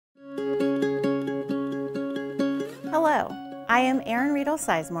Hello, I am Erin Riedel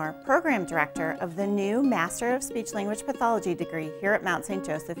Sizemore, Program Director of the new Master of Speech-Language Pathology degree here at Mount St.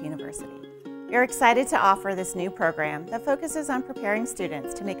 Joseph University. We are excited to offer this new program that focuses on preparing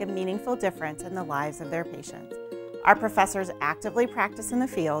students to make a meaningful difference in the lives of their patients. Our professors actively practice in the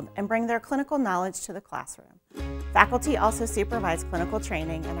field and bring their clinical knowledge to the classroom. Faculty also supervise clinical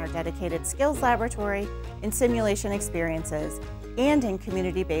training in our dedicated skills laboratory, in simulation experiences, and in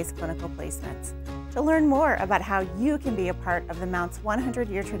community-based clinical placements. To learn more about how you can be a part of the Mount's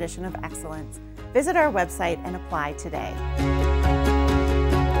 100-year tradition of excellence, visit our website and apply today.